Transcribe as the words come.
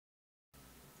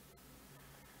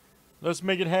Let's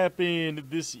make it happen.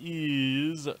 This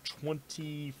is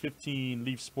 2015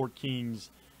 Leaf Sport Kings,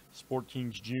 Sport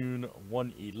Kings June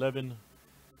 111.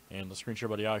 And let's screen share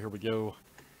everybody out. Here we go.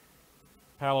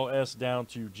 Paolo S down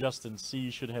to Justin C.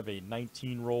 Should have a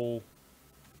 19 roll.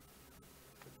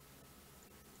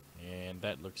 And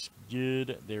that looks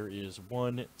good. There is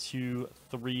 1, 2,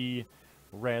 3,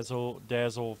 Razzle,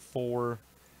 Dazzle, 4,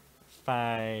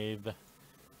 5,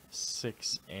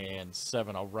 6, and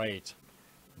 7. All right.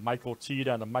 Michael T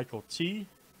down to Michael T.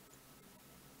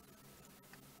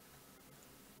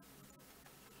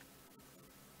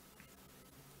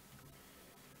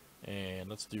 And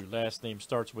let's do last name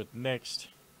starts with next.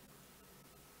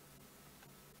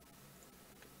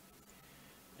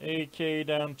 AK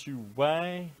down to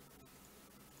Y.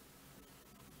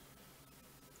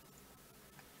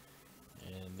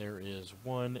 And there is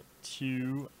 1,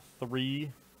 2,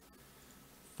 3,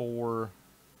 4,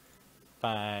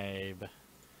 5,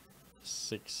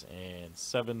 6, and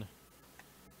 7.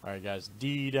 All right, guys.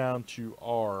 D down to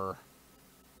R.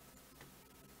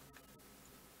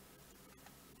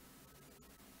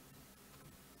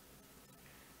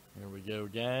 Here we go,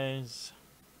 guys.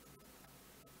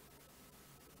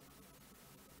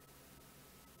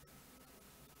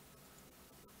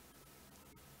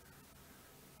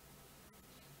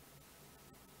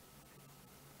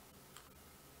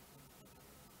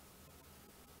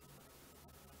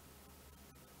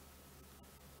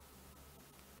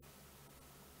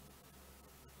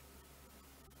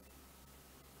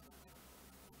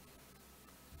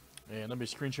 And let me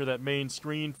screen share that main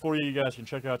screen for you. You guys can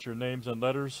check out your names and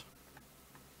letters.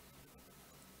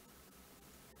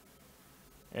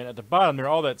 And at the bottom there,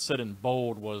 all that said in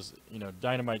bold was, you know,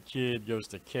 Dynamite Kid goes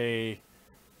to K,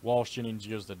 Walsh Jennings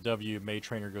goes to W, May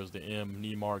Trainer goes to M,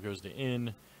 Neymar goes to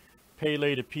N,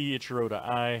 Pele to P, Ichiro to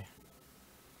I.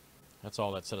 That's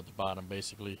all that said at the bottom,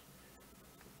 basically.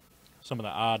 Some of the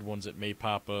odd ones that may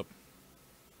pop up.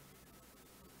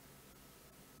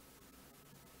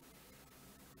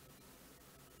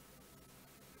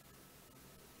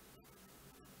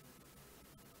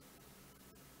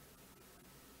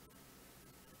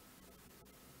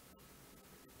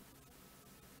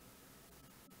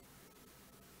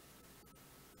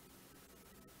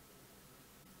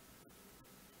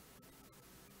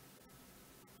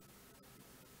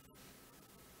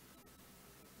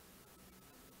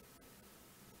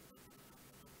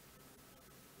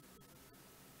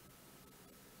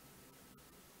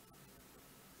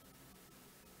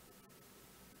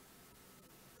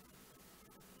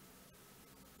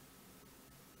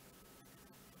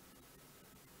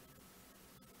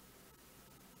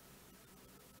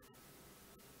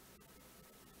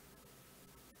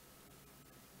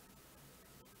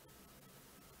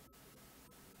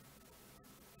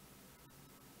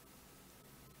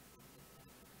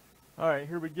 All right,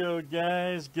 here we go,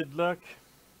 guys. Good luck.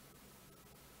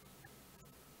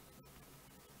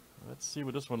 Let's see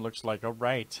what this one looks like. All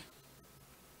right.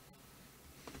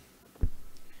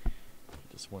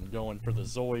 This one going for the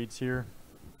Zoids here.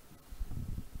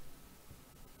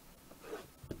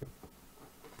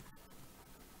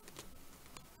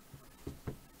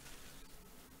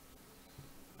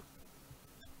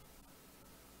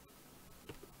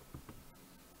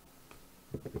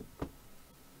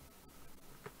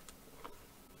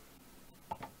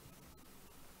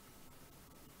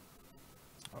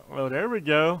 Oh, there we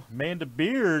go. Amanda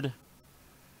Beard.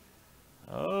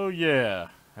 Oh, yeah.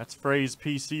 That's phrase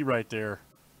PC right there.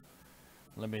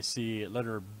 Let me see.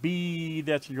 Letter B.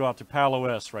 That's going to go out to Paolo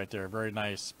S right there. Very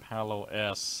nice. Paolo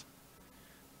S.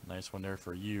 Nice one there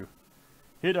for you.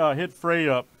 Hit Frey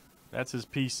up. That's his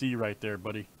PC right there,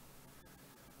 buddy.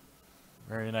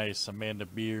 Very nice. Amanda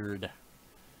Beard.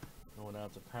 Going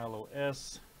out to Paolo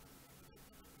S.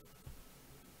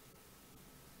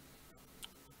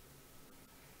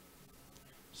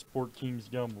 Sport Kings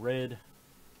Gum Red.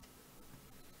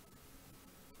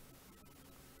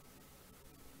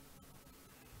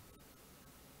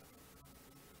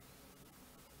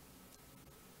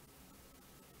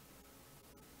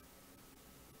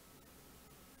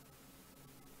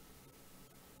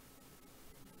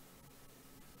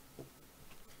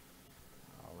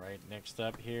 All right, next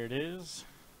up, here it is.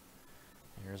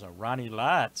 Here's a Ronnie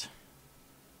Lott.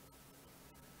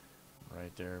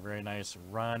 Right there, very nice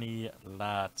Ronnie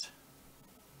Lott.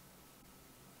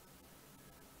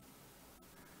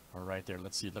 All right there,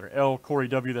 let's see, letter L, Corey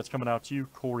W, that's coming out to you,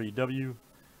 Corey W.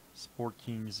 Sport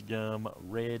Kings Gum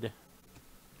Red.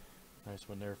 Nice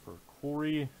one there for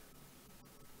Corey.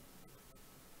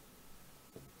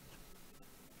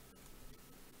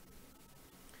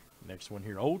 Next one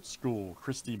here, old school,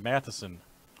 Christy Matheson.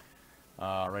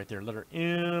 Right there, letter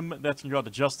M. That's going to go out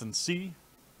to Justin C.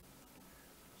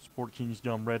 Sport Kings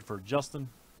Young Red for Justin.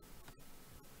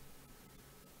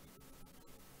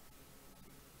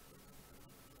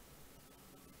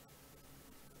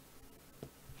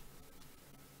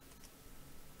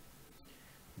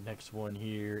 Next one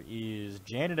here is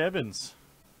Janet Evans.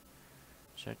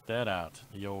 Check that out.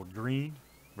 The old green.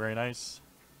 Very nice.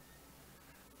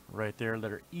 Right there,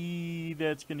 letter E.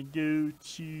 That's going to go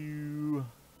to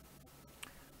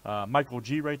Michael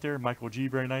G right there. Michael G,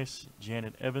 very nice.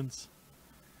 Janet Evans.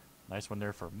 Nice one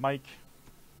there for Mike.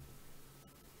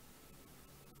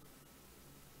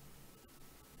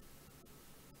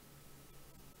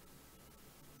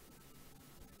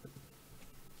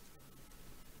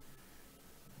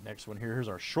 Next one here. Here's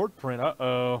our short print.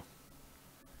 Uh-oh.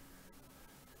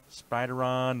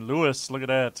 Spider-On Lewis. Look at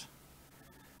that.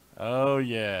 Oh,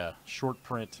 yeah. Short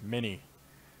print mini.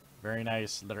 Very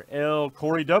nice. Letter L.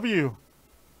 Corey W.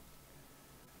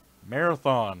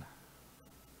 Marathon.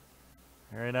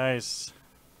 Very nice.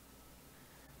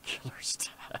 Killer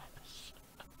Stash.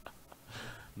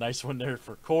 Nice one there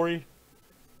for Corey.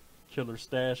 Killer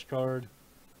Stash card.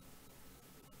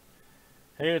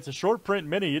 Hey, it's a short print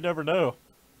mini. You never know.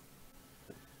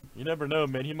 You never know,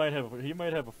 man. He might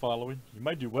have a following. You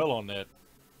might do well on that.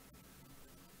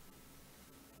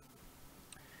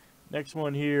 Next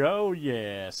one here. Oh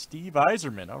yeah, Steve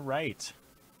Yzerman. All right.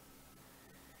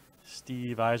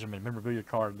 Steve Yzerman, memorabilia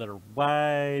card, letter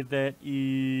Y. That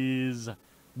is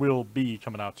Will B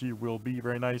coming out to you. Will B,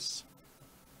 very nice.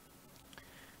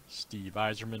 Steve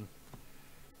Yzerman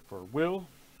for Will.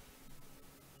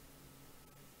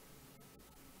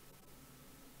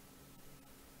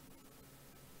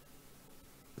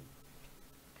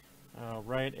 All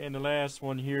right, and the last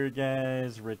one here,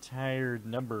 guys, retired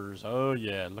numbers. Oh,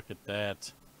 yeah, look at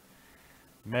that.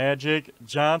 Magic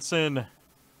Johnson.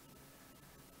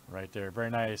 Right there,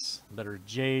 very nice. Letter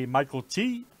J, Michael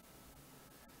T.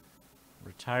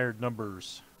 Retired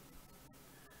numbers.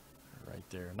 Right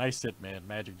there. Nice hit, man.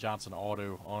 Magic Johnson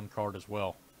auto on card as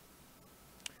well.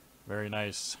 Very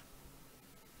nice.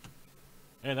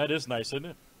 And that is nice, isn't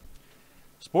it?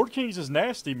 Sport Kings is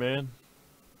nasty, man.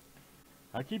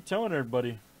 I keep telling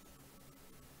everybody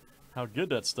how good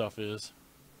that stuff is.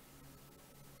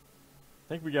 I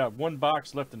think we got one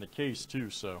box left in the case too,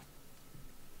 so.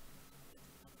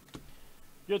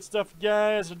 Good stuff,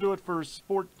 guys. I'll do it for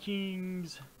Sport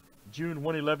Kings June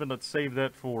 111. Let's save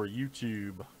that for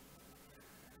YouTube.